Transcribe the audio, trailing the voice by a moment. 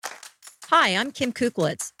Hi, I'm Kim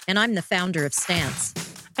Kuklitz, and I'm the founder of Stance.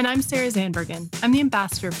 And I'm Sarah Zandbergen. I'm the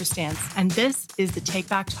ambassador for Stance, and this is the Take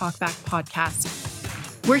Back, Talk Back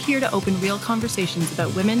podcast. We're here to open real conversations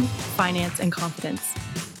about women, finance, and confidence.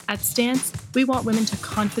 At Stance, we want women to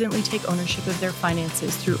confidently take ownership of their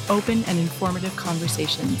finances through open and informative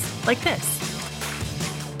conversations like this.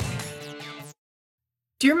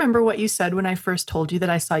 Do you remember what you said when I first told you that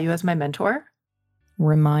I saw you as my mentor?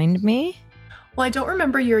 Remind me? Well, I don't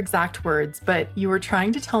remember your exact words, but you were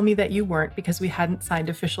trying to tell me that you weren't because we hadn't signed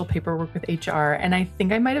official paperwork with HR. And I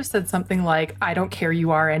think I might have said something like, I don't care,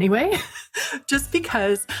 you are anyway, just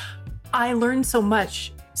because I learned so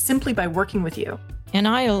much simply by working with you. And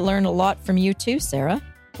I learned a lot from you too, Sarah.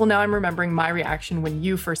 Well, now I'm remembering my reaction when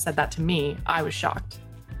you first said that to me. I was shocked.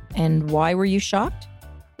 And why were you shocked?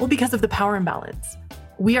 Well, because of the power imbalance.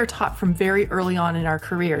 We are taught from very early on in our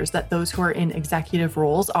careers that those who are in executive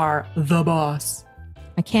roles are the boss.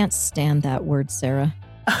 I can't stand that word, Sarah.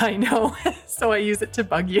 I know. So I use it to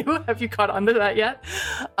bug you. Have you caught on to that yet?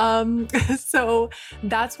 So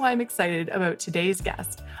that's why I'm excited about today's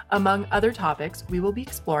guest. Among other topics, we will be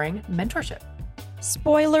exploring mentorship.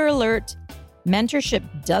 Spoiler alert,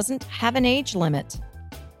 mentorship doesn't have an age limit.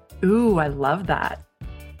 Ooh, I love that.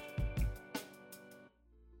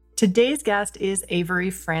 Today's guest is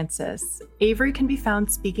Avery Francis. Avery can be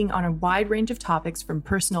found speaking on a wide range of topics from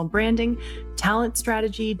personal branding, talent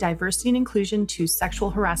strategy, diversity and inclusion to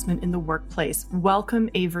sexual harassment in the workplace.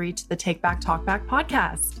 Welcome, Avery, to the Take Back, Talk Back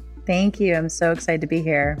podcast. Thank you. I'm so excited to be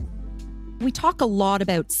here. We talk a lot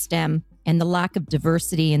about STEM and the lack of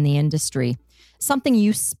diversity in the industry. Something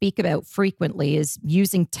you speak about frequently is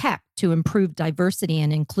using tech to improve diversity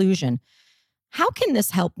and inclusion. How can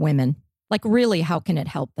this help women? Like, really, how can it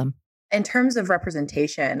help them? In terms of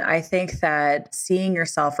representation, I think that seeing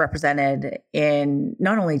yourself represented in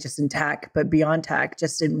not only just in tech, but beyond tech,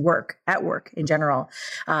 just in work, at work in general,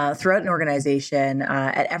 throughout an organization,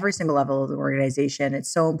 at every single level of the organization,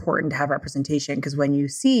 it's so important to have representation because when you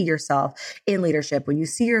see yourself in leadership, when you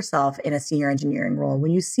see yourself in a senior engineering role,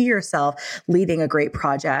 when you see yourself leading a great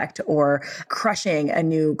project or crushing a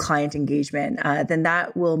new client engagement, then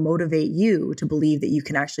that will motivate you to believe that you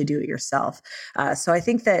can actually do it yourself. So I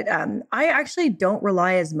think that I actually don't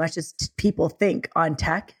rely as much as people think on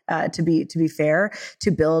tech, to be fair, to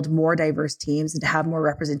build more diverse teams and to have more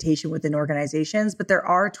representation within organizations. But there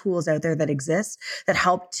are tools out there that exist that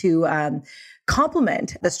help to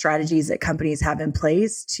complement the strategies that companies have in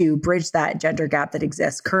place to bridge that gender gap that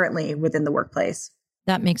exists currently within the workplace.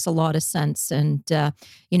 That makes a lot of sense. And,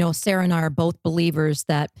 Sarah and I are both believers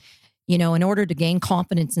that, in order to gain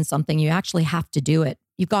confidence in something, you actually have to do it.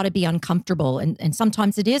 You've got to be uncomfortable. And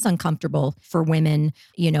sometimes it is uncomfortable for women,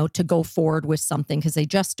 to go forward with something because they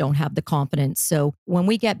just don't have the confidence. So when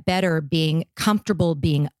we get better being comfortable,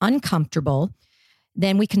 being uncomfortable,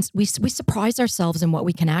 then we surprise ourselves in what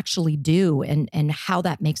we can actually do and how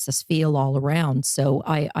that makes us feel all around. So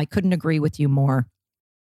I couldn't agree with you more.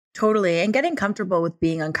 Totally. And getting comfortable with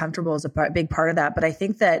being uncomfortable is a big part of that. But I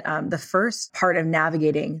think that the first part of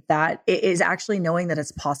navigating that is actually knowing that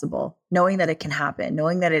it's possible, knowing that it can happen,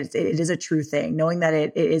 knowing that it is a true thing, knowing that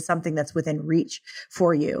it is something that's within reach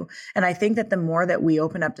for you. And I think that the more that we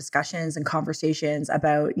open up discussions and conversations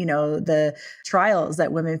about, the trials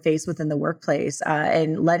that women face within the workplace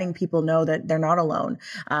and letting people know that they're not alone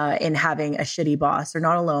in having a shitty boss, they're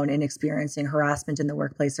not alone in experiencing harassment in the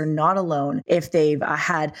workplace, they're not alone if they've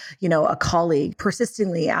had a colleague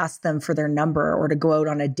persistently ask them for their number or to go out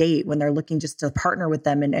on a date when they're looking just to partner with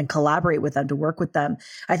them and collaborate with them, to work with them.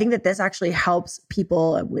 I think that this actually helps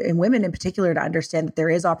people and women in particular to understand that there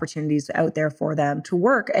is opportunities out there for them to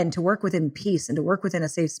work and to work within peace and to work within a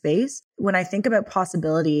safe space. When I think about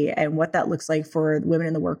possibility and what that looks like for women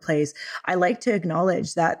in the workplace, I like to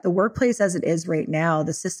acknowledge that the workplace as it is right now,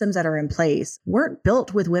 the systems that are in place weren't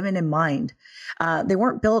built with women in mind. They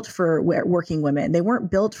weren't built for working women. They weren't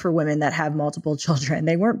built for women that have multiple children.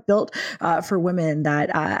 They weren't built for women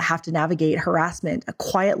that have to navigate harassment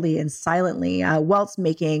quietly and silently whilst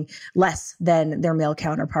making less than their male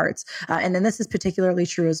counterparts. And then this is particularly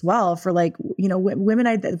true as well for women,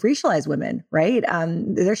 racialized women, right?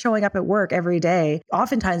 They're showing up at work every day,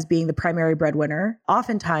 oftentimes being the primary breadwinner,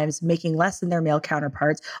 oftentimes making less than their male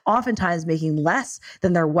counterparts, oftentimes making less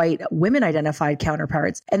than their white women identified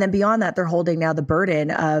counterparts. And then beyond that, they're holding now the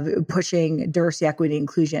burden of pushing diversity, equity,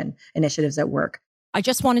 inclusion initiatives at work. I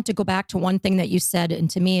just wanted to go back to one thing that you said, and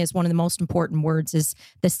to me is one of the most important words, is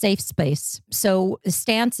the safe space. So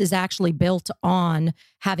Stance is actually built on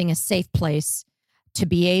having a safe place to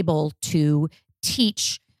be able to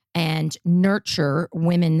teach and nurture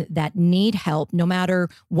women that need help, no matter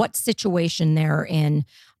what situation they're in.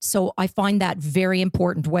 So I find that very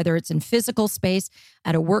important, whether it's in physical space,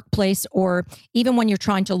 at a workplace, or even when you're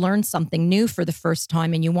trying to learn something new for the first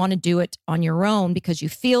time and you want to do it on your own because you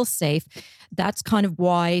feel safe. That's kind of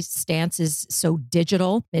why Stance is so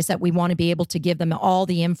digital, is that we want to be able to give them all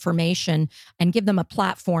the information and give them a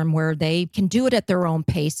platform where they can do it at their own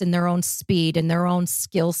pace and their own speed and their own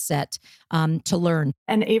skill set to learn.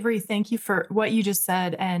 And Avery, thank you for what you just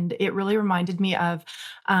said. And it really reminded me of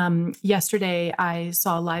yesterday, I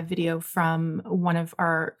saw a live video from one of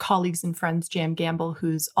our colleagues and friends, Jam Gamble,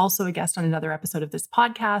 who's also a guest on another episode of this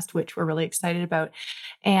podcast, which we're really excited about.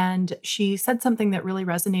 And she said something that really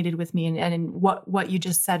resonated with me. And what you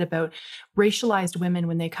just said about racialized women,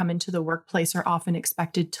 when they come into the workplace, are often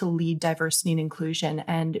expected to lead diversity and inclusion.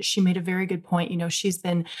 And she made a very good point. You know, she's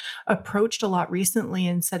been approached a lot recently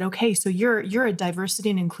and said, okay, so you're a diversity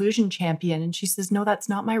and inclusion champion. And she says, no, that's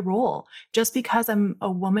not my role. Just because I'm a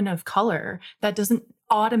woman of color, that doesn't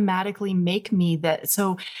automatically make me that.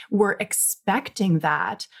 So we're expecting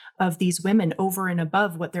that of these women over and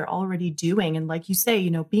above what they're already doing. And like you say,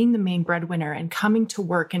 you know, being the main breadwinner and coming to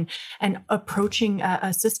work and approaching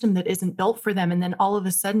a system that isn't built for them. And then all of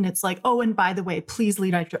a sudden it's like, oh, and by the way, please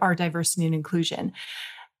lead our diversity and inclusion.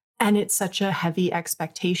 And it's such a heavy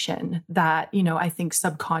expectation that, you know, I think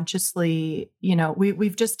subconsciously, you know,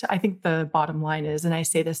 we've just, I think the bottom line is, and I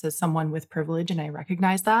say this as someone with privilege and I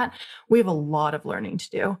recognize that, we have a lot of learning to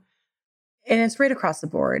do. And it's right across the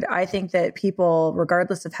board. I think that people,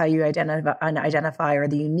 regardless of how you identify or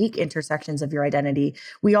the unique intersections of your identity,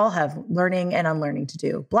 we all have learning and unlearning to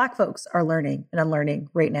do. Black folks are learning and unlearning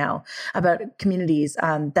right now about communities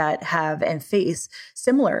that have and face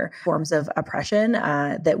similar forms of oppression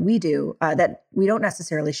that we do, that we don't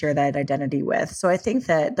necessarily share that identity with. So I think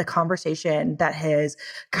that the conversation that has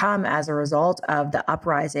come as a result of the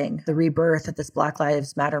uprising, the rebirth of this Black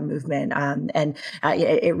Lives Matter movement, and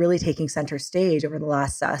it really taking center stage over the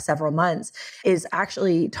last several months, is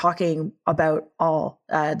actually talking about all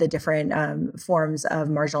the different forms of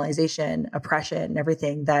marginalization, oppression,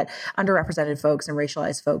 everything that underrepresented folks and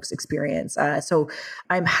racialized folks experience. So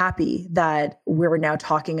I'm happy that we're now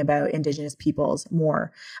talking about Indigenous peoples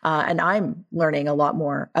more. And I'm learning a lot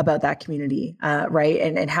more about that community, right?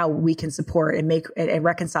 And how we can support and make and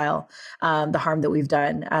reconcile the harm that we've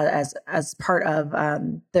done as part of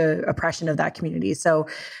the oppression of that community. So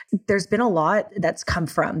there's been a lot that's come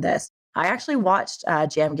from this. I actually watched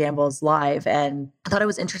Jam Gamble's live, and I thought it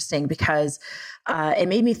was interesting because it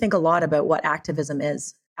made me think a lot about what activism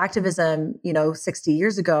is. Activism, 60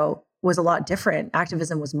 years ago was a lot different.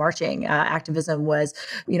 Activism was marching. Activism was,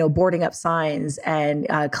 boarding up signs and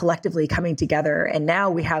collectively coming together. And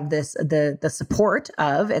now we have the support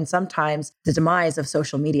of, and sometimes the demise of,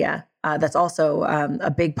 social media. That's also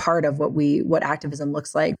a big part of what activism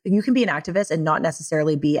looks like. You can be an activist and not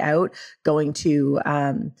necessarily be out going to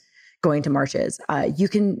marches. You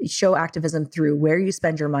can show activism through where you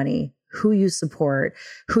spend your money, who you support,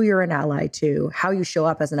 who you're an ally to, how you show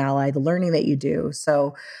up as an ally, the learning that you do.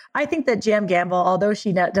 So I think that Jam Gamble, although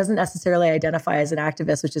she doesn't necessarily identify as an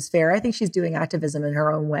activist, which is fair, I think she's doing activism in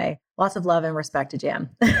her own way. Lots of love and respect to Jam.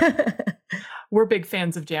 We're big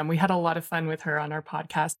fans of Jam. We had a lot of fun with her on our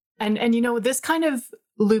podcast. And this kind of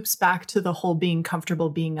loops back to the whole being comfortable,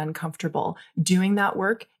 being uncomfortable. Doing that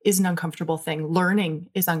work is an uncomfortable thing. Learning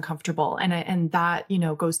is uncomfortable. And that,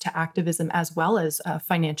 goes to activism as well as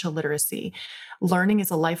financial literacy. Learning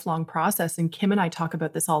is a lifelong process. And Kim and I talk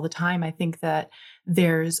about this all the time. I think that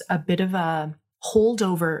there's a bit of a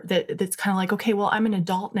holdover that's kind of like, okay, well, I'm an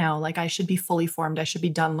adult now. Like, I should be fully formed. I should be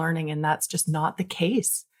done learning. And that's just not the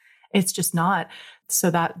case. It's just not. So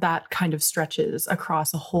that kind of stretches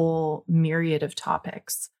across a whole myriad of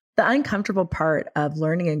topics. The uncomfortable part of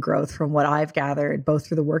learning and growth, from what I've gathered, both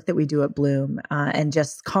through the work that we do at Bloom and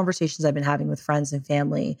just conversations I've been having with friends and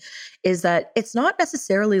family, is that it's not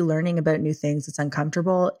necessarily learning about new things that's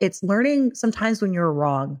uncomfortable. It's learning sometimes when you're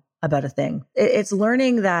wrong about a thing. It's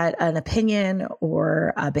learning that an opinion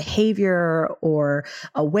or a behavior or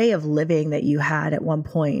a way of living that you had at one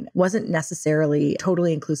point wasn't necessarily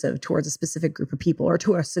totally inclusive towards a specific group of people or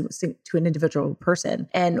to an individual person.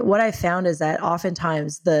 And what I found is that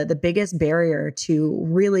oftentimes the biggest barrier to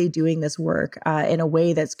really doing this work in a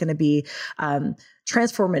way that's going to be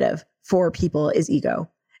transformative for people is ego.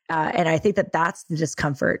 And I think that that's the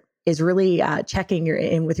discomfort, is really checking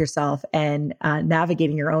in with yourself and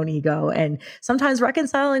navigating your own ego, and sometimes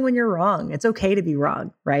reconciling when you're wrong. It's okay to be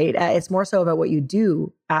wrong, right? It's more so about what you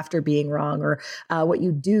do after being wrong, or what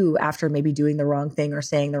you do after maybe doing the wrong thing or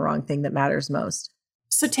saying the wrong thing, that matters most.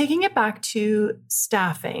 So taking it back to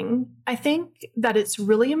staffing, I think that it's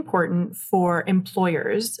really important for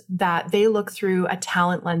employers that they look through a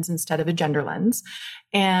talent lens instead of a gender lens.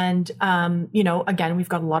 And, again, we've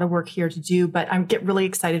got a lot of work here to do, but I get really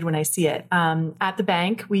excited when I see it. At the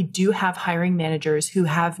bank, we do have hiring managers who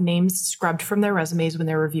have names scrubbed from their resumes when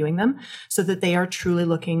they're reviewing them so that they are truly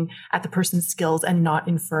looking at the person's skills and not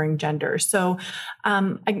inferring gender. So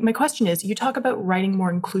my question is, you talk about writing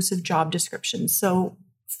more inclusive job descriptions. So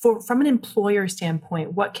from an employer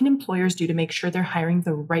standpoint, what can employers do to make sure they're hiring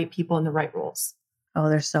the right people in the right roles? Oh,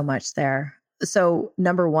 there's so much there. So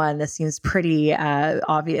number one, this seems pretty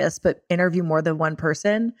obvious, but interview more than one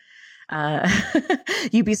person.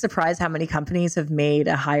 You'd be surprised how many companies have made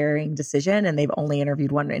a hiring decision and they've only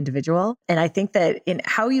interviewed one individual. And I think that in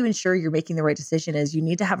how you ensure you're making the right decision is you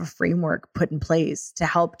need to have a framework put in place to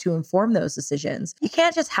help to inform those decisions. You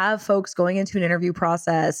can't just have folks going into an interview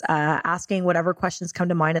process, asking whatever questions come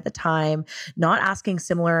to mind at the time, not asking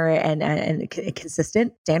similar and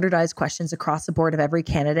consistent, standardized questions across the board of every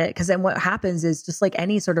candidate. Because then what happens is, just like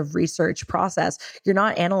any sort of research process, you're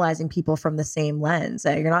not analyzing people from the same lens.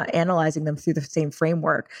 You're not analyzing them through the same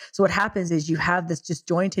framework. So what happens is you have this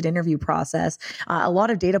disjointed interview process, a lot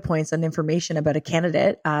of data points and information about a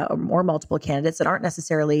candidate or multiple candidates that aren't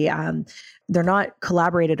necessarily they're not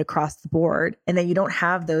collaborated across the board. And then you don't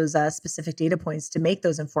have those specific data points to make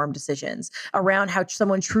those informed decisions around how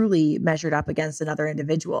someone truly measured up against another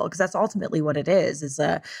individual. Because that's ultimately what it is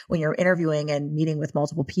when you're interviewing and meeting with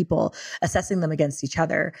multiple people, assessing them against each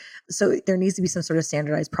other. So there needs to be some sort of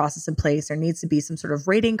standardized process in place. There needs to be some sort of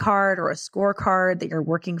rating card or a scorecard that you're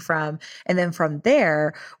working from. And then from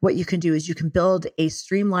there, what you can do is you can build a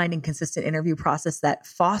streamlined and consistent interview process that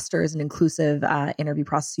fosters an inclusive interview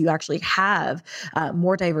process. So you actually have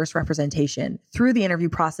more diverse representation through the interview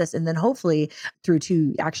process, and then hopefully through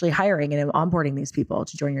to actually hiring and onboarding these people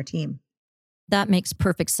to join your team. That makes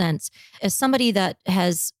perfect sense. As somebody that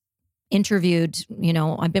has interviewed,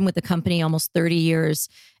 I've been with the company almost 30 years.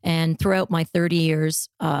 And throughout my 30 years,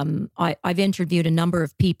 I've interviewed a number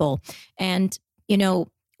of people. And,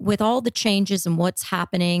 with all the changes and what's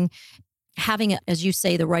happening, having, as you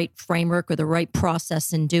say, the right framework or the right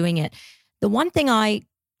process in doing it, the one thing I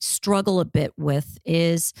struggle a bit with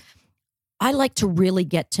is I like to really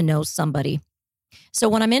get to know somebody. So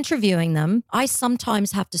when I'm interviewing them, I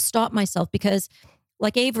sometimes have to stop myself because,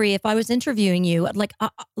 like Avery, if I was interviewing you,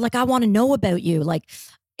 I want to know about you. Like,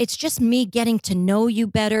 it's just me getting to know you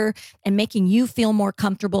better and making you feel more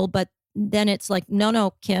comfortable. But then it's like,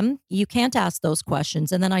 no, Kim, you can't ask those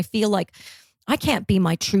questions. And then I feel like I can't be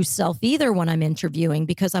my true self either when I'm interviewing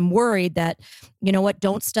because I'm worried that,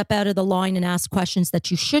 don't step out of the line and ask questions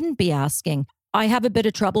that you shouldn't be asking. I have a bit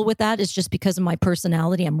of trouble with that. It's just because of my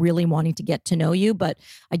personality. I'm really wanting to get to know you, but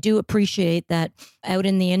I do appreciate that out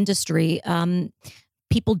in the industry,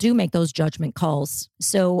 people do make those judgment calls.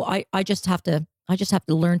 So I just have to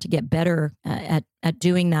learn to get better at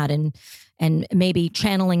doing that and maybe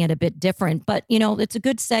channeling it a bit different. But, it's a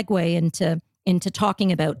good segue into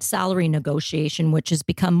talking about salary negotiation, which has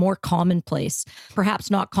become more commonplace, perhaps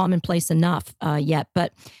not commonplace enough yet.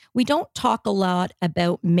 But we don't talk a lot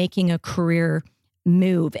about making a career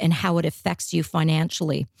move and how it affects you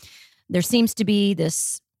financially. There seems to be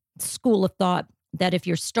this school of thought that if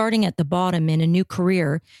you're starting at the bottom in a new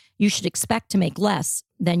career, you should expect to make less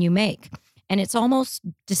than you make. And it's almost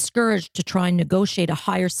discouraged to try and negotiate a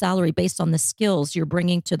higher salary based on the skills you're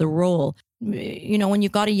bringing to the role. When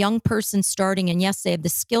you've got a young person starting and yes, they have the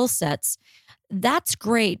skill sets, that's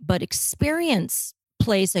great. But experience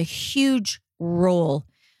plays a huge role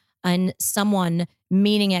in someone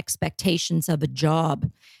meeting expectations of a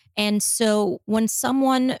job. And so when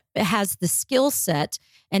someone has the skill set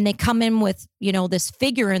and they come in with, this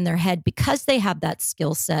figure in their head because they have that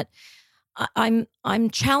skill set, I'm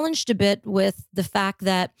challenged a bit with the fact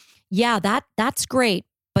that, that's great.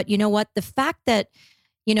 But you know what? The fact that,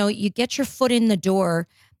 you get your foot in the door,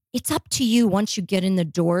 it's up to you once you get in the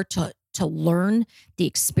door to learn the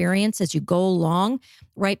experience as you go along,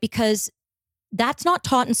 right? Because that's not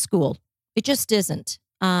taught in school. It just isn't.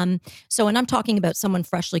 And I'm talking about someone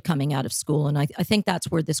freshly coming out of school. And I think that's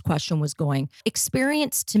where this question was going.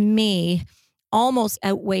 Experience to me almost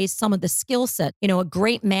outweighs some of the skill set. A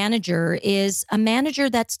great manager is a manager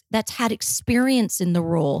that's had experience in the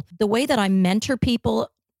role. The way that I mentor people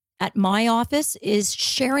at my office is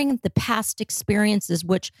sharing the past experiences,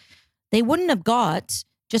 which they wouldn't have got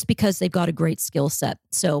just because they've got a great skill set.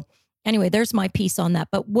 So anyway, there's my piece on that.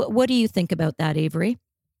 But what do you think about that, Avery?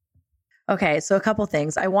 Okay, so a couple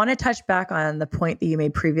things. I want to touch back on the point that you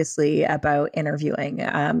made previously about interviewing,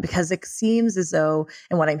 because it seems as though,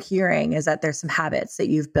 and what I'm hearing is that there's some habits that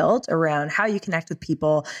you've built around how you connect with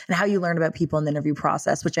people and how you learn about people in the interview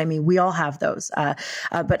process, which I mean, we all have those.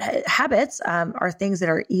 But habits are things that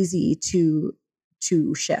are easy to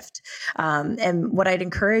shift. And what I'd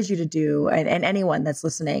encourage you to do, and anyone that's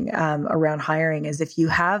listening around hiring, is if you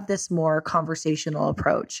have this more conversational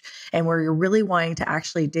approach and where you're really wanting to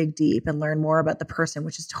actually dig deep and learn more about the person,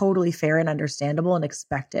 which is totally fair and understandable and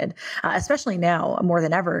expected, especially now more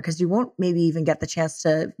than ever, because you won't maybe even get the chance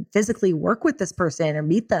to physically work with this person or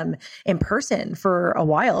meet them in person for a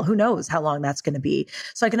while. Who knows how long that's going to be.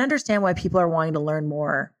 So I can understand why people are wanting to learn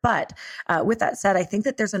more. But with that said, I think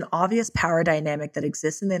that there's an obvious power dynamic that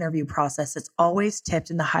exists in the interview process that's always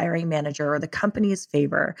tipped in the hiring manager or the company's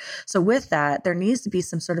favor. So with that, there needs to be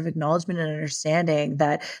some sort of acknowledgement and understanding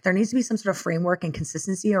that there needs to be some sort of framework and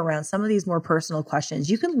consistency around some of these more personal questions.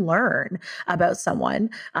 You can learn about someone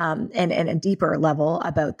and a deeper level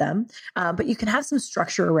about them, but you can have some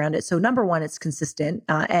structure around it. So number one, it's consistent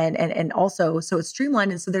and also so it's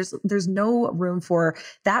streamlined. And so there's no room for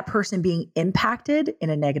that person being impacted in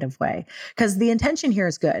a negative way, because the intention here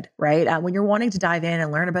is good, right? When you're wanting to dive in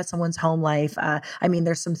and learn about someone's home life, I mean,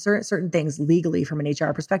 there's some certain things legally from an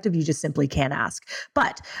HR perspective you just simply can't ask.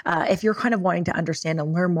 But if you're kind of wanting to understand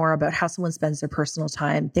and learn more about how someone spends their personal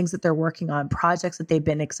time, things that they're working on, projects that they've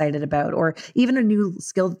been excited about, or even a new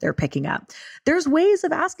skill that they're picking up, there's ways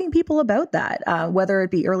of asking people about that, whether it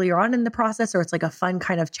be earlier on in the process or it's like a fun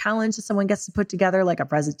kind of challenge that someone gets to put together, like a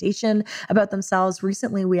presentation about themselves.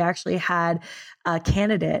 Recently, we actually had a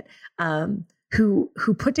candidate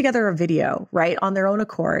who put together a video, right, on their own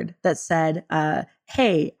accord that said,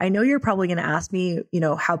 hey, I know you're probably going to ask me,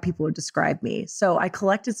 how people would describe me. So I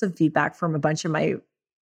collected some feedback from a bunch of my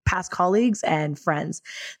past colleagues and friends.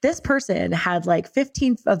 This person had like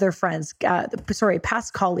 15 of their friends,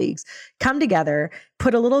 past colleagues, come together,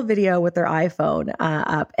 put a little video with their iPhone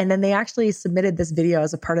up, and then they actually submitted this video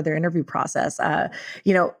as a part of their interview process.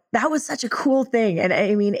 That was such a cool thing. And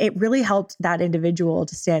I mean, it really helped that individual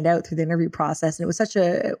to stand out through the interview process. And it was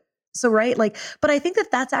right. But I think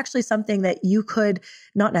that that's actually something that you could,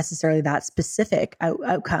 not necessarily that specific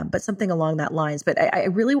outcome, but something along that lines. But I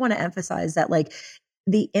really want to emphasize that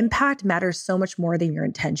the impact matters so much more than your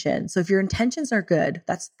intention. So if your intentions are good,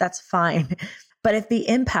 that's fine. But if the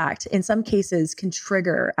impact in some cases can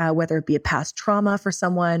trigger, whether it be a past trauma for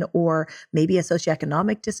someone or maybe a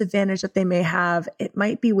socioeconomic disadvantage that they may have, it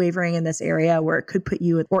might be wavering in this area where it could put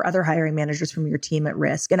you or other hiring managers from your team at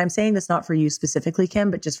risk. And I'm saying this not for you specifically, Kim,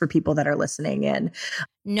 but just for people that are listening in.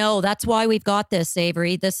 No, that's why we've got this,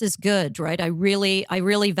 Avery. This is good, right? I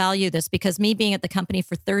really value this because me being at the company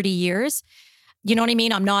for 30 years, you know what I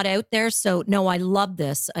mean? I'm not out there. So no, I love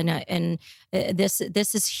this. And this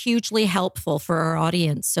is hugely helpful for our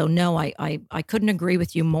audience. So no, I couldn't agree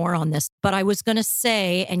with you more on this. But I was going to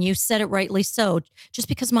say, and you said it rightly so, just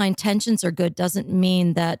because my intentions are good doesn't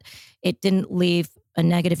mean that it didn't leave a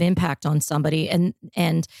negative impact on somebody.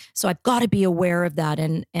 And so I've got to be aware of that.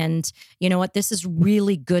 And you know what? This is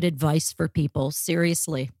really good advice for people.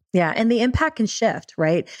 Seriously. Yeah. And the impact can shift,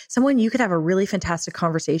 right? You could have a really fantastic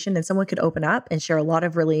conversation and someone could open up and share a lot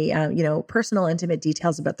of really, personal, intimate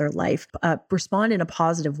details about their life, respond in a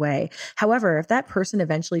positive way. However, if that person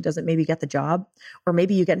eventually doesn't maybe get the job, or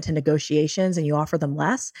maybe you get into negotiations and you offer them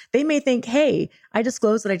less, they may think, hey, I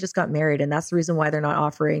disclosed that I just got married. And that's the reason why they're not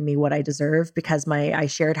offering me what I deserve, because I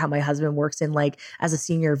shared how my husband works in as a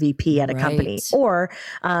senior VP at a company. Or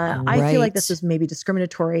I feel like this was maybe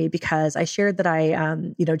discriminatory because I shared that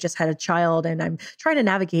I, just had a child and I'm trying to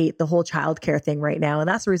navigate the whole childcare thing right now. And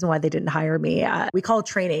that's the reason why they didn't hire me. We call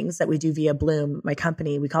trainings that we do via Bloom, my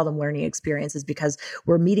company, we call them learning experiences because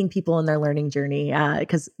we're meeting people in their learning journey.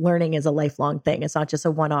 Because learning is a lifelong thing. It's not just a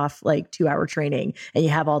one-off 2-hour training and you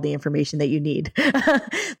have all the information that you need.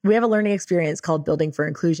 We have a learning experience called Building for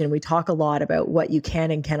Inclusion. We talk a lot about what you can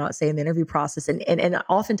and cannot say in the interview process and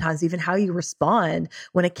oftentimes even how you respond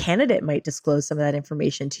when a candidate might disclose some of that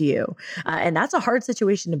information to you. And that's a hard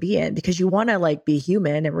situation to be in because you want to be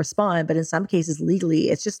human and respond, but in some cases legally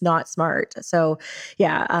it's just not smart. So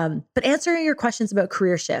yeah, but answering your questions about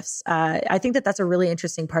career shifts, I think that that's a really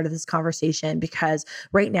interesting part of this conversation because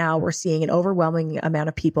right now we're seeing an overwhelming amount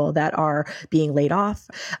of people that are being laid off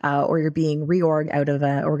or you're being reorged out of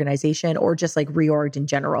an organization or just reorged in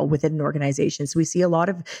general within an organization. So we see a lot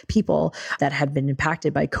of people that had been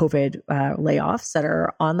impacted by COVID layoffs that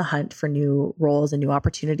are on the hunt for new roles and new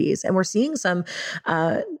opportunities. And we're seeing some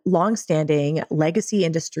longstanding legacy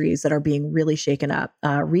industries that are being really shaken up,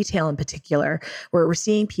 retail in particular, where we're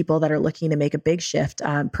seeing people that are looking to make a big shift,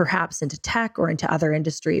 perhaps into tech or into other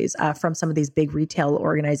industries from some of these big retail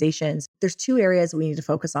organizations. There's two areas we need to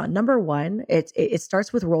focus on. Number one, it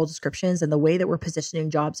starts with role descriptions and the way that we're positioning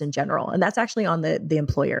jobs in general. And that's actually on the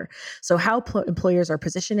employer. So how employers are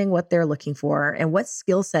positioning what they're looking for and what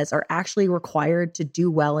skill sets are actually required to do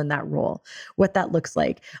well in that role, what that looks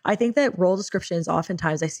like. I think that role descriptions,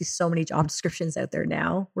 oftentimes I see so many job descriptions out there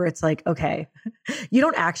now where it's like, okay, you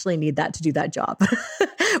don't actually need that to do that job.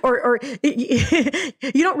 or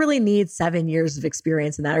you don't really need 7 years of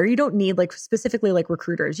experience in that, or you don't need, like, specifically like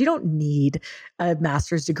recruiters, you don't need a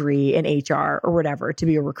master's degree in HR or whatever to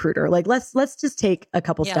be a recruiter. Like, let's just take a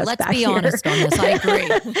couple steps back. Let's be honest on this. I agree.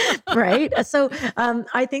 Right. So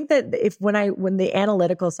I think that when the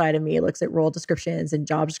analytical side of me looks at role descriptions and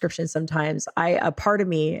job descriptions, sometimes a part of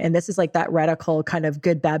me, and this is like that radical kind of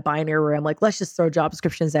good, bad binary where I'm like, let's just throw job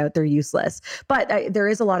descriptions out. They're useless. But there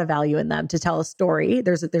is a lot of value in them to tell a story.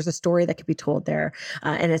 There's a story that could be told there.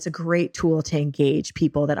 And it's a great tool to engage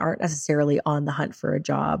people that aren't necessarily on the hunt for a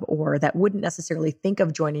job or that wouldn't necessarily think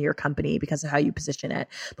of joining your company because of how you position it.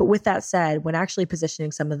 But with that said, when actually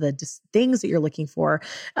positioning some of the things that you're looking for,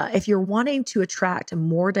 if you're wanting to attract a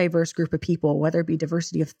more diverse group of people, whether it be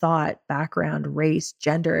diversity of thought, background, race,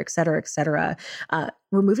 gender, et cetera,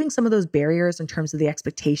 removing some of those barriers in terms of the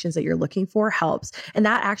expectations that you're looking for helps. And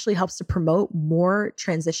that actually helps to promote more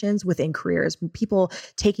transitions within careers, people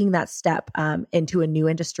taking that step into a new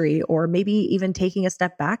industry, or maybe even taking a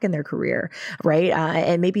step back in their career, right?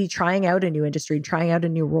 And maybe trying out a new industry, trying out a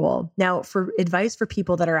new role. Now, for advice for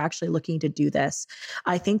people that are actually looking to do this,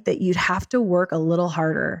 I think that you'd have to work a little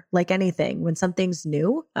harder. Like anything, when something's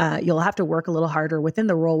new, you'll have to work a little harder within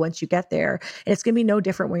the role once you get there. And it's going to be no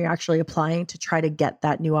different when you're actually applying to try to get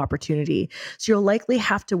that new opportunity. So you'll likely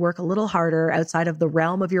have to work a little harder outside of the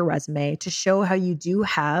realm of your resume to show how you do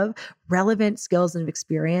have relevant skills and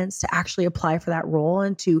experience to actually apply for that role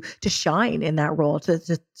and to shine in that role,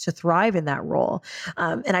 to thrive in that role.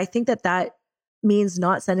 And I think that means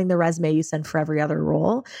not sending the resume you send for every other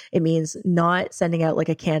role. It means not sending out like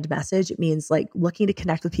a canned message. It means like looking to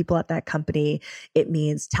connect with people at that company. It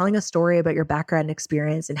means telling a story about your background and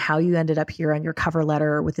experience and how you ended up here on your cover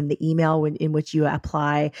letter within the email in which you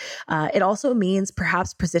apply. It also means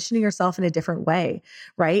perhaps positioning yourself in a different way,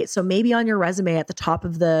 right? So maybe on your resume at the top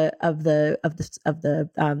of the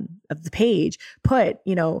page, put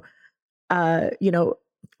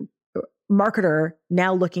marketer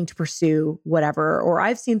now looking to pursue whatever. Or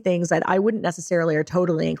I've seen things that I wouldn't necessarily are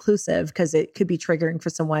totally inclusive because it could be triggering for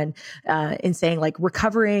someone in saying like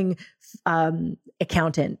recovering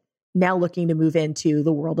accountant now looking to move into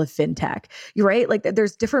the world of fintech. You're right. Like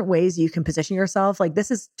there's different ways you can position yourself. Like this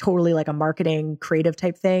is totally like a marketing creative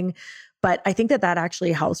type thing. But I think that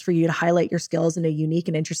actually helps for you to highlight your skills in a unique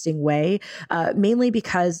and interesting way, mainly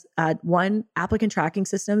because one, applicant tracking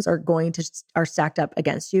systems are stacked up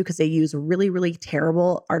against you because they use really, really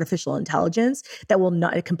terrible artificial intelligence that will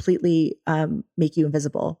not completely make you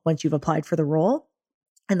invisible once you've applied for the role.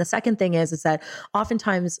 And the second thing is that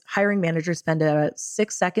oftentimes hiring managers spend about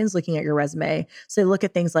 6 seconds looking at your resume. So they look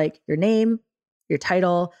at things like your name, your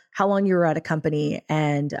title, how long you were at a company,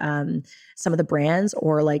 and some of the brands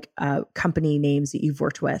or like company names that you've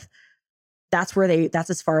worked with. That's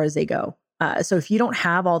as far as they go. So if you don't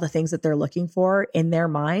have all the things that they're looking for in their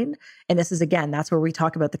mind, and this is, again, that's where we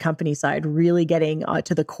talk about the company side, really getting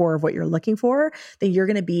to the core of what you're looking for, then you're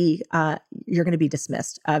going to be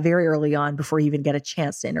dismissed very early on before you even get a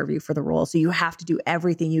chance to interview for the role. So you have to do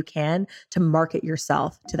everything you can to market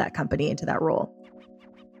yourself to that company and to that role.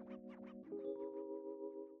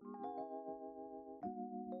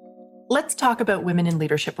 Let's talk about women in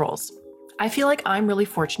leadership roles. I feel like I'm really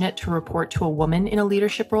fortunate to report to a woman in a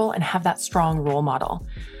leadership role and have that strong role model.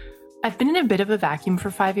 I've been in a bit of a vacuum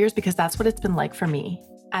for 5 years because that's what it's been like for me.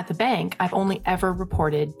 At the bank, I've only ever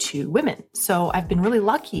reported to women. So I've been really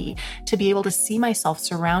lucky to be able to see myself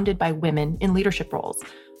surrounded by women in leadership roles.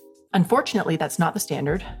 Unfortunately, that's not the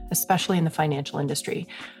standard, especially in the financial industry.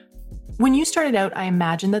 When you started out, I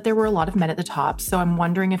imagined that there were a lot of men at the top, so I'm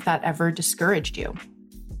wondering if that ever discouraged you.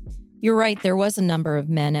 You're right. There was a number of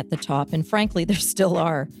men at the top, and frankly, there still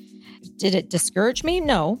are. Did it discourage me?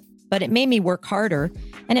 No, but it made me work harder,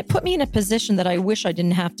 and it put me in a position that I wish I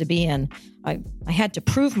didn't have to be in. I had to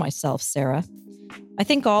prove myself, Sarah. I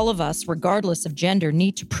think all of us, regardless of gender,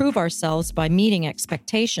 need to prove ourselves by meeting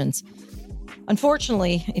expectations.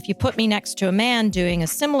 Unfortunately, if you put me next to a man doing a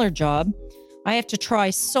similar job, I have to try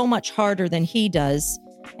so much harder than he does,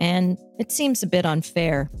 and it seems a bit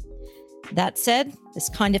unfair. That said, this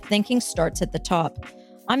kind of thinking starts at the top.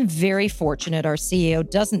 I'm very fortunate our CEO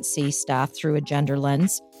doesn't see staff through a gender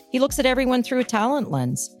lens. He looks at everyone through a talent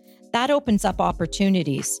lens. That opens up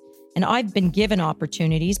opportunities. And I've been given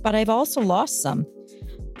opportunities, but I've also lost some.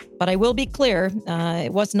 But I will be clear,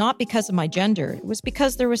 it was not because of my gender. It was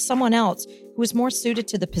because there was someone else who was more suited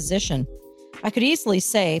to the position. I could easily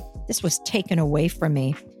say this was taken away from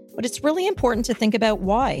me, but it's really important to think about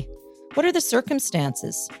why. What are the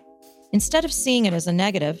circumstances? Instead of seeing it as a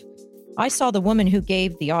negative, I saw the woman who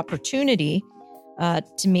gave the opportunity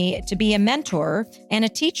to me to be a mentor and a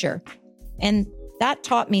teacher. And that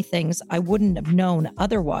taught me things I wouldn't have known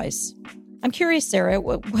otherwise. I'm curious, Sarah,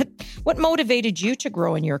 what motivated you to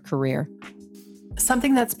grow in your career?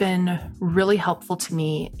 Something that's been really helpful to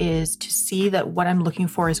me is to see that what I'm looking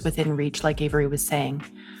for is within reach, like Avery was saying.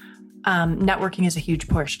 Networking is a huge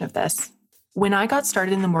portion of this. When I got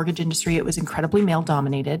started in the mortgage industry, it was incredibly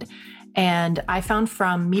male-dominated. And I found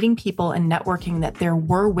from meeting people and networking that there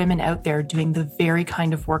were women out there doing the very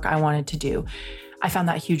kind of work I wanted to do. I found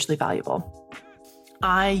that hugely valuable.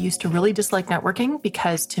 I used to really dislike networking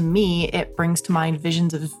because to me, it brings to mind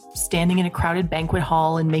visions of standing in a crowded banquet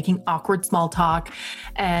hall and making awkward small talk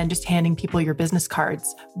and just handing people your business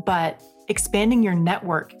cards. But expanding your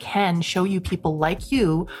network can show you people like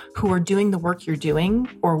you who are doing the work you're doing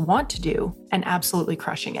or want to do and absolutely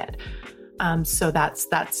crushing it. So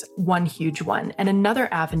that's one huge one. And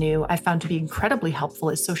another avenue I found to be incredibly helpful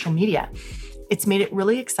is social media. It's made it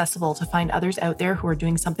really accessible to find others out there who are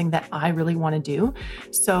doing something that I really want to do.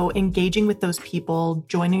 So engaging with those people,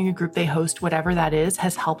 joining a group they host, whatever that is,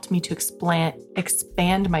 has helped me to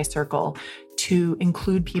expand my circle to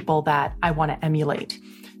include people that I want to emulate.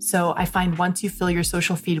 So I find once you fill your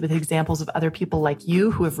social feed with examples of other people like you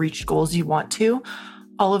who have reached goals you want to,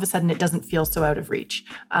 all of a sudden it doesn't feel so out of reach.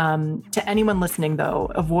 To anyone listening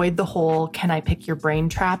though, avoid the whole, can I pick your brain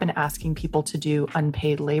trap and asking people to do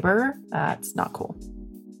unpaid labor? It's not cool.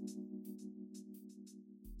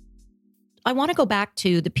 I want to go back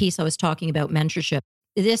to the piece I was talking about, mentorship.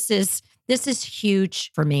 This is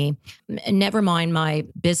huge for me. Never mind my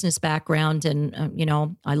business background, and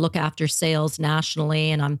I look after sales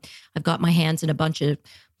nationally, and I've got my hands in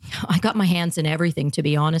everything, to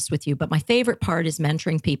be honest with you. But my favorite part is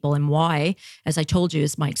mentoring people, and why, as I told you,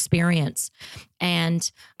 is my experience.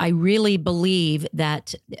 And I really believe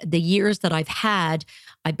that the years that I've had,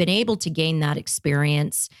 I've been able to gain that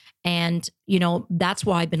experience. And, that's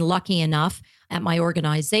why I've been lucky enough at my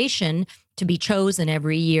organization to be chosen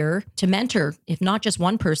every year to mentor, if not just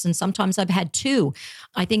one person. Sometimes I've had two.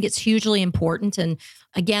 I think it's hugely important. And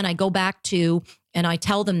again, I go back to, and I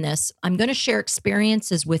tell them this, I'm going to share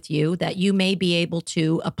experiences with you that you may be able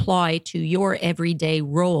to apply to your everyday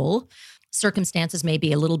role. Circumstances may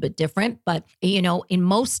be a little bit different, but in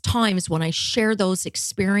most times when I share those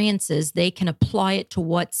experiences, they can apply it to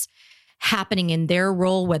what's happening in their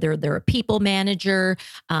role, whether they're a people manager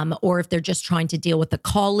or if they're just trying to deal with a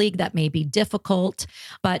colleague that may be difficult.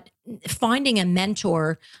 But finding a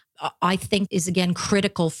mentor, I think, is again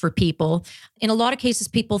critical for people. In a lot of cases,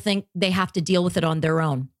 people think they have to deal with it on their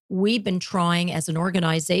own. We've been trying as an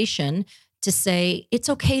organization to say it's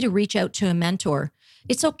okay to reach out to a mentor.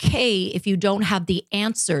 It's okay if you don't have the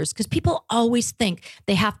answers, because people always think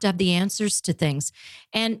they have to have the answers to things.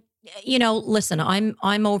 And listen,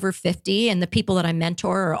 I'm over 50, and the people that I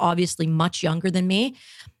mentor are obviously much younger than me.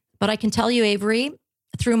 But I can tell you, Avery,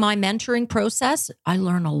 through my mentoring process, I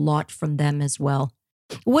learn a lot from them as well.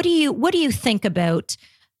 What do you think about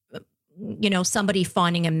somebody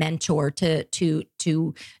finding a mentor to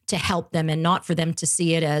help them, and not for them to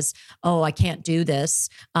see it as, oh, I can't do this.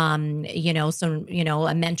 A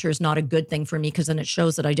mentor is not a good thing for me, because then it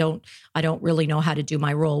shows that I don't really know how to do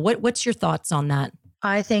my role. What's your thoughts on that?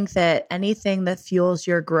 I think that anything that fuels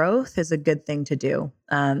your growth is a good thing to do.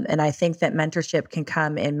 And I think that mentorship can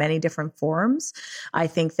come in many different forms. I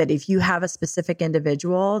think that if you have a specific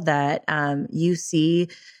individual that you see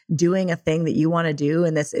doing a thing that you want to do,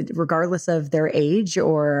 and this, regardless of their age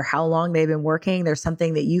or how long they've been working, there's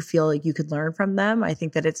something that you feel like you could learn from them. I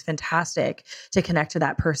think that it's fantastic to connect to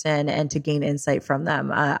that person and to gain insight from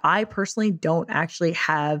them. I personally don't actually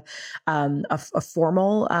have a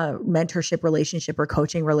formal mentorship relationship or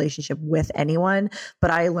coaching relationship with anyone,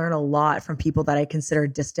 but I learn a lot from people that I consider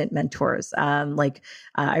distant mentors. I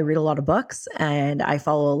read a lot of books, and I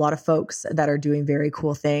follow a lot of folks that are doing very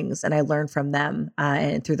cool things, and I learn from them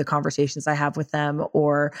and through the conversations I have with them,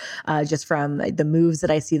 or just from the moves that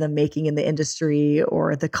I see them making in the industry,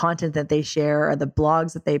 or the content that they share, or the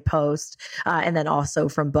blogs that they post. And then also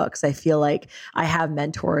from books. I feel like I have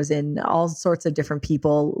mentors in all sorts of different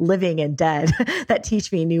people, living and dead, that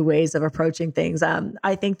teach me new ways of approaching things.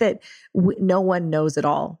 I think that no one knows it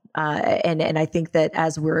all. And I think that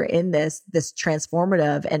as we're in this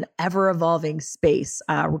transformative and ever evolving space,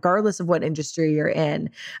 regardless of what industry you're in,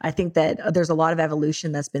 I think that there's a lot of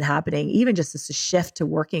evolution that's been happening. Even just this shift to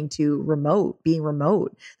working to being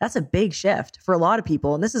remote. That's a big shift for a lot of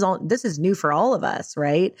people, and this is new for all of us,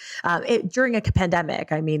 right? During a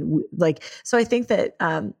pandemic, I mean, so I think that.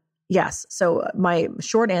 Yes. So my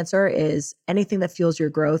short answer is anything that fuels your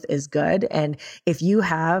growth is good. And if you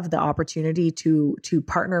have the opportunity to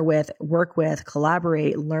partner with, work with,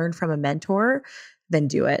 collaborate, learn from a mentor, then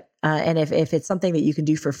do it. And if it's something that you can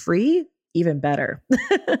do for free, even better.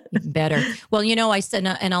 Even better. Well, I said,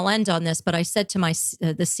 and I'll end on this, but I said to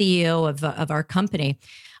the CEO of our company,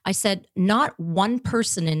 I said, not one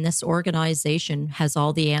person in this organization has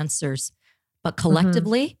all the answers, but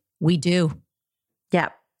collectively we do.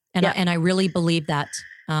 Yeah. And I really believe that.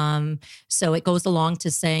 So it goes along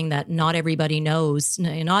to saying that not everybody knows,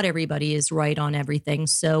 not everybody is right on everything.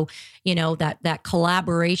 So, that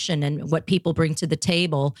collaboration and what people bring to the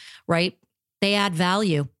table, right? They add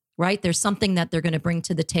value, right? There's something that they're going to bring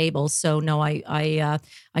to the table. So no, I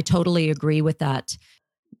totally agree with that.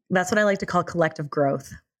 That's what I like to call collective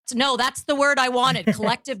growth. No, that's the word I wanted.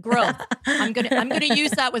 Collective growth. I'm gonna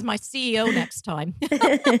use that with my CEO next time.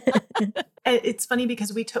 It's funny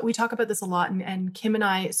because we talk about this a lot, and Kim and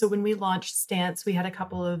I. So when we launched Stance, we had a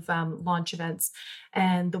couple of launch events,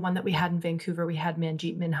 and the one that we had in Vancouver, we had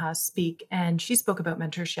Manjeet Minhas speak, and she spoke about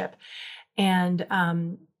mentorship, and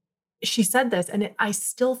she said this, and I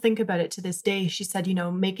still think about it to this day. She said,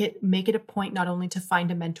 make it a point not only to find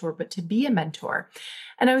a mentor, but to be a mentor.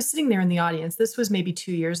 And I was sitting there in the audience. This was maybe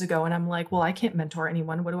 2 years ago. And I'm like, well, I can't mentor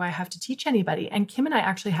anyone. What do I have to teach anybody? And Kim and I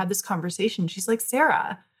actually had this conversation. She's like,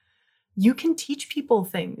 Sarah, you can teach people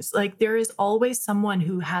things. Like, there is always someone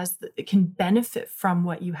who can benefit from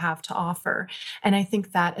what you have to offer. And I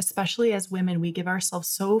think that especially as women, we give ourselves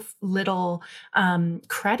so little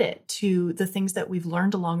credit to the things that we've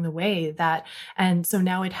learned along the way, and so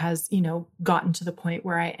now it has, gotten to the point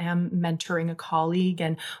where I am mentoring a colleague.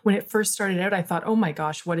 And when it first started out, I thought, oh my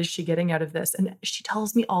gosh, what is she getting out of this? And she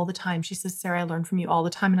tells me all the time, she says, Sarah, I learn from you all the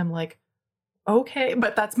time. And I'm like, okay,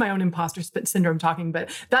 but that's my own imposter syndrome talking,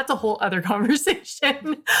 but that's a whole other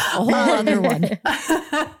conversation. A whole other one.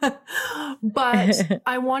 But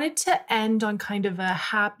I wanted to end on kind of a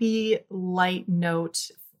happy, light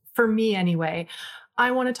note, for me anyway.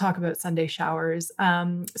 I want to talk about Sunday Showers.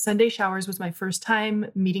 Sunday Showers was my first time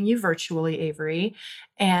meeting you virtually, Avery,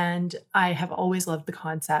 and I have always loved the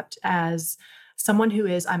concept. As someone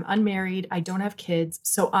I'm unmarried, I don't have kids,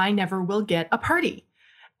 so I never will get a party.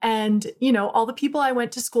 And, all the people I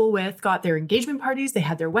went to school with got their engagement parties, they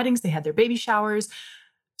had their weddings, they had their baby showers.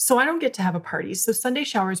 So I don't get to have a party. So Sunday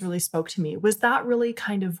Showers really spoke to me. Was that really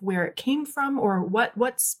kind of where it came from, or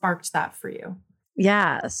what sparked that for you?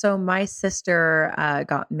 Yeah. So my sister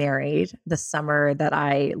got married the summer that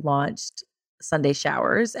I launched Sunday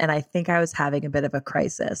Showers. And I think I was having a bit of a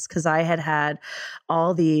crisis because I had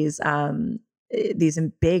all these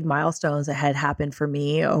big milestones that had happened for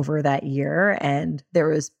me over that year, and there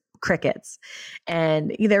was crickets.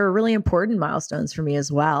 And they were really important milestones for me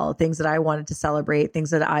as well. Things that I wanted to celebrate,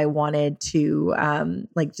 things that I wanted to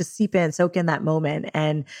just soak in that moment.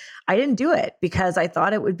 And I didn't do it because I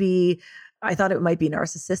thought it might be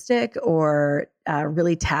narcissistic or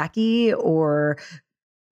really tacky or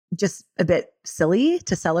just a bit silly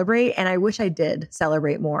to celebrate. And I wish I did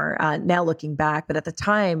celebrate more now looking back. But at the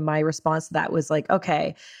time, my response to that was like,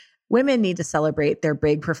 okay, women need to celebrate their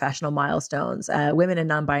big professional milestones, women and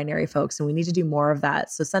non-binary folks, and we need to do more of that.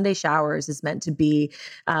 So Sunday Showers is meant to be,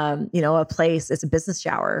 a place, it's a business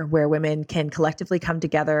shower where women can collectively come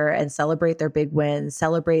together and celebrate their big wins,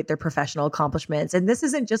 celebrate their professional accomplishments. And this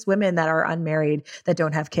isn't just women that are unmarried that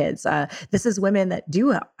don't have kids. This is women that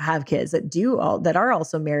do have kids, that are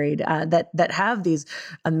also married, that have these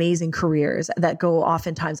amazing careers that go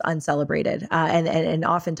oftentimes uncelebrated, and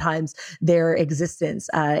oftentimes their existence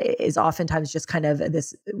is oftentimes just kind of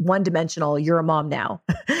this one-dimensional, you're a mom now.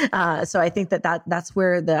 So I think that's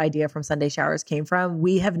where the idea from Sunday Showers came from.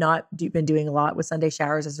 We have not been doing a lot with Sunday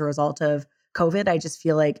Showers as a result of COVID. I just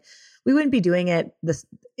feel like we wouldn't be doing it.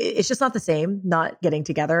 It's just not the same, not getting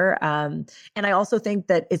together. And I also think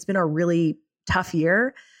that it's been a really tough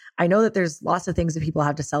year. I know that there's lots of things that people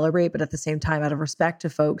have to celebrate, but at the same time, out of respect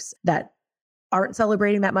to folks that aren't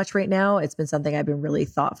celebrating that much right now. It's been something I've been really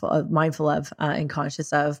mindful of, and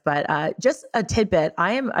conscious of. But just a tidbit,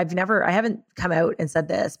 I haven't come out and said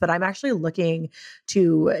this, but I'm actually looking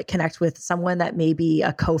to connect with someone that may be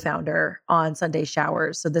a co-founder on Sunday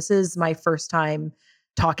Showers. So this is my first time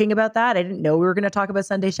talking about that. I didn't know we were going to talk about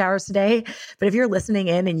Sunday Showers today, but if you're listening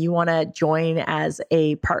in and you want to join as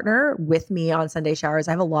a partner with me on Sunday Showers,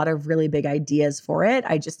 I have a lot of really big ideas for it.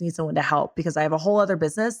 I just need someone to help because I have a whole other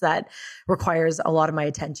business that requires a lot of my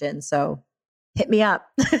attention. So hit me up.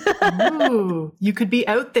 Ooh, you could be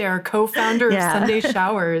out there, co-founder of Sunday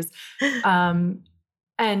Showers.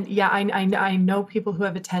 And yeah, I know people who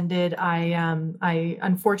have attended. I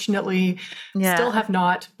unfortunately still have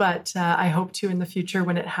not, but I hope to in the future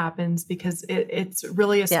when it happens, because it's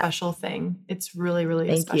really a special thing. It's really, really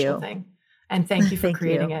a special thing. And thank you for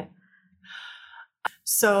creating it.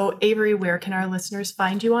 So Avery, where can our listeners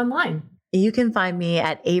find you online? You can find me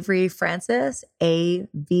at Avery Francis, Avery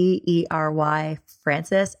Francis,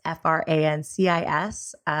 Francis,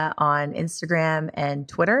 on Instagram and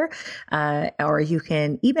Twitter, or you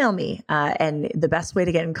can email me. And the best way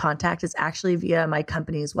to get in contact is actually via my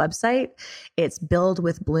company's website. It's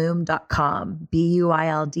buildwithbloom.com,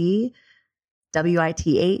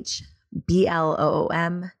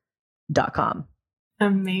 BUILDWITHBLOOM.com.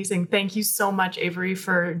 Amazing. Thank you so much, Avery,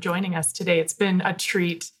 for joining us today. It's been a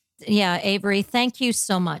treat. Yeah, Avery, thank you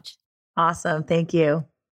so much. Awesome. Thank you.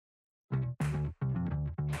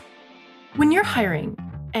 When you're hiring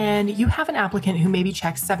and you have an applicant who maybe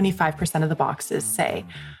checks 75% of the boxes, say,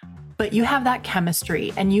 but you have that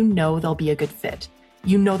chemistry and you know they'll be a good fit,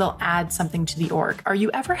 you know they'll add something to the org, are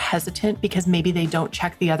you ever hesitant because maybe they don't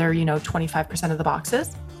check the other, 25% of the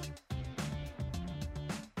boxes?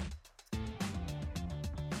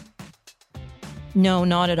 No,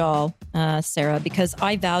 not at all, Sarah, because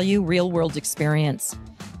I value real-world experience.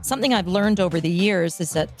 Something I've learned over the years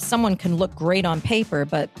is that someone can look great on paper,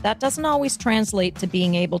 but that doesn't always translate to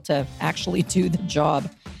being able to actually do the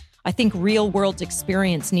job. I think real-world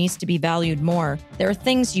experience needs to be valued more. There are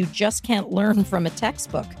things you just can't learn from a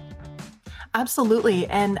textbook. Absolutely.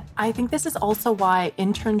 And I think this is also why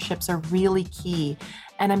internships are really key.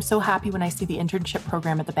 And I'm so happy when I see the internship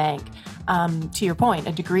program at the bank. To your point,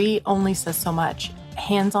 a degree only says so much.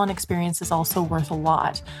 Hands-on experience is also worth a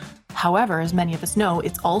lot. However, as many of us know,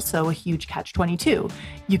 it's also a huge catch-22.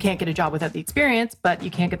 You can't get a job without the experience, but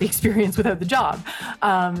you can't get the experience without the job.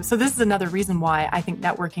 So this is another reason why I think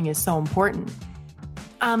networking is so important.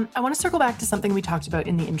 I want to circle back to something we talked about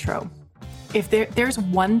in the intro. If there's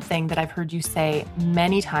one thing that I've heard you say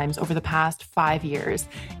many times over the past 5 years,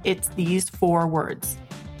 it's these 4 words.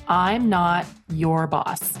 I'm not your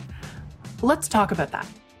boss. Let's talk about that.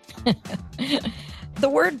 The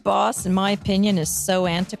word boss, in my opinion, is so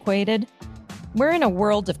antiquated. We're in a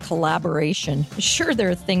world of collaboration. Sure, there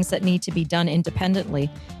are things that need to be done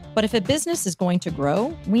independently, but if a business is going to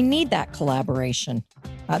grow, we need that collaboration.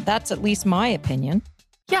 That's at least my opinion.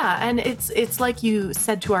 Yeah, and it's like you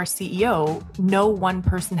said to our CEO, no one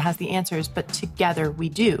person has the answers, but together we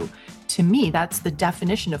do. To me, that's the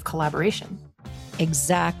definition of collaboration.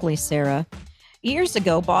 Exactly, Sarah. Years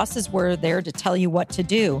ago, bosses were there to tell you what to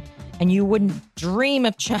do, and you wouldn't dream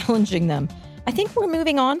of challenging them. I think we're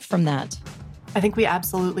moving on from that. I think we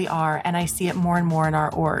absolutely are, and I see it more and more in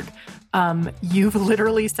our org. You've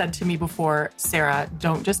literally said to me before, Sarah,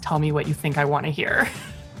 don't just tell me what you think I want to hear.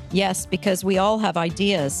 Yes, because we all have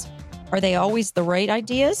ideas. Are they always the right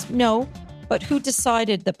ideas? No. But who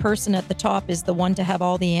decided the person at the top is the one to have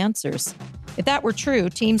all the answers? If that were true,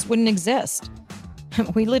 teams wouldn't exist.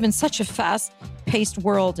 We live in such a fast-paced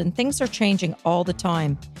world, and things are changing all the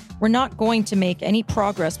time. We're not going to make any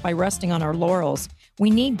progress by resting on our laurels. We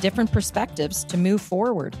need different perspectives to move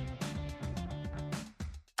forward.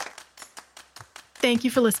 Thank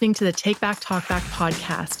you for listening to the Take Back, Talk Back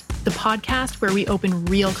podcast, the podcast where we open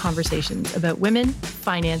real conversations about women,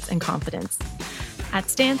 finance, and confidence. At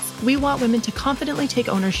Stance, we want women to confidently take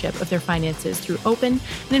ownership of their finances through open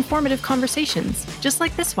and informative conversations, just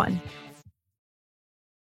like this one.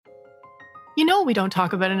 You know what we don't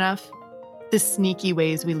talk about enough? The sneaky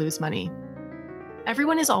ways we lose money.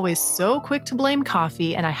 Everyone is always so quick to blame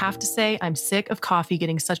coffee, and I have to say I'm sick of coffee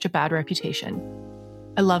getting such a bad reputation.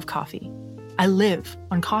 I love coffee. I live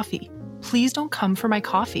on coffee. Please don't come for my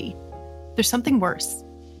coffee. There's something worse.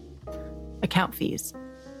 Account fees.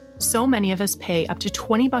 So many of us pay up to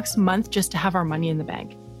 $20 a month just to have our money in the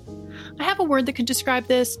bank. I have a word that could describe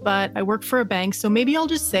this, but I work for a bank, so maybe I'll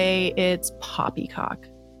just say it's poppycock.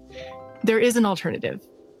 There is an alternative.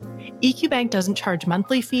 EQ Bank doesn't charge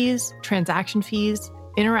monthly fees, transaction fees,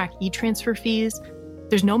 Interac e-transfer fees.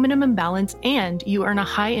 There's no minimum balance, and you earn a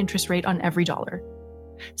high interest rate on every dollar.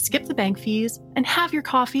 Skip the bank fees and have your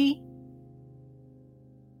coffee.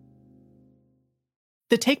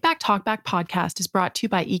 The Take Back Talk Back podcast is brought to you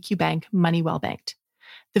by EQ Bank, Money Well Banked.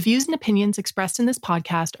 The views and opinions expressed in this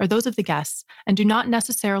podcast are those of the guests and do not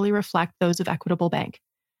necessarily reflect those of Equitable Bank.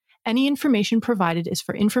 Any information provided is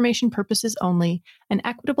for information purposes only, and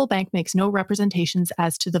Equitable Bank makes no representations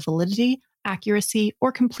as to the validity, accuracy,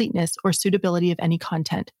 or completeness or suitability of any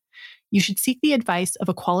content. You should seek the advice of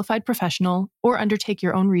a qualified professional or undertake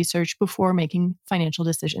your own research before making financial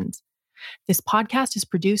decisions. This podcast is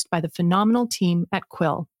produced by the phenomenal team at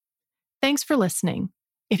Quill. Thanks for listening.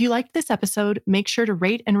 If you liked this episode, make sure to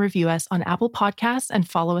rate and review us on Apple Podcasts and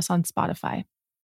follow us on Spotify.